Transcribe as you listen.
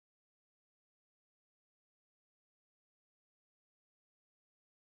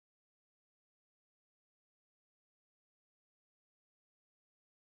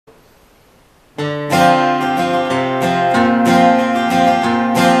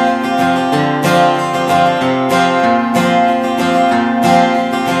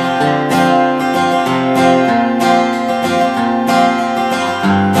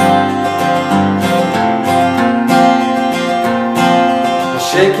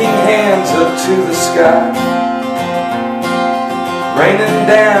shaking hands up to the sky, raining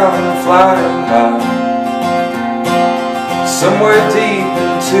down and flying by, somewhere deep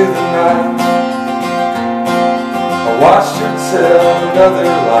into the night. I watched her tell another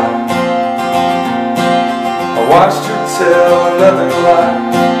lie, I watched her tell another lie,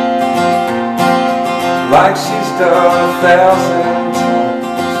 like she's done 1,000 times.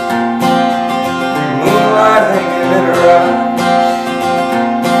 Moonlight hanging in her eyes,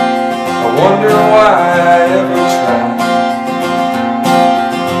 I wonder why I ever tried.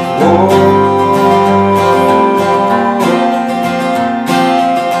 Whoa,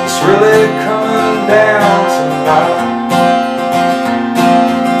 it's really coming down tonight.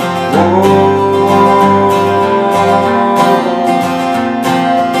 Whoa,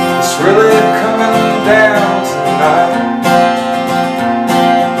 it's really coming down tonight.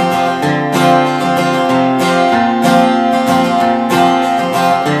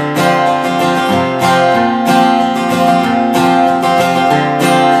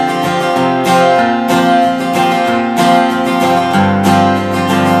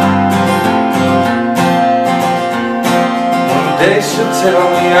 One day she'll tell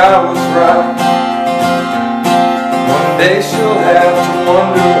me I was right, one day she'll have to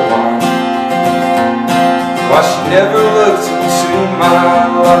wonder why she never looked into my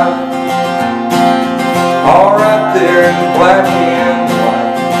life. All right there in black and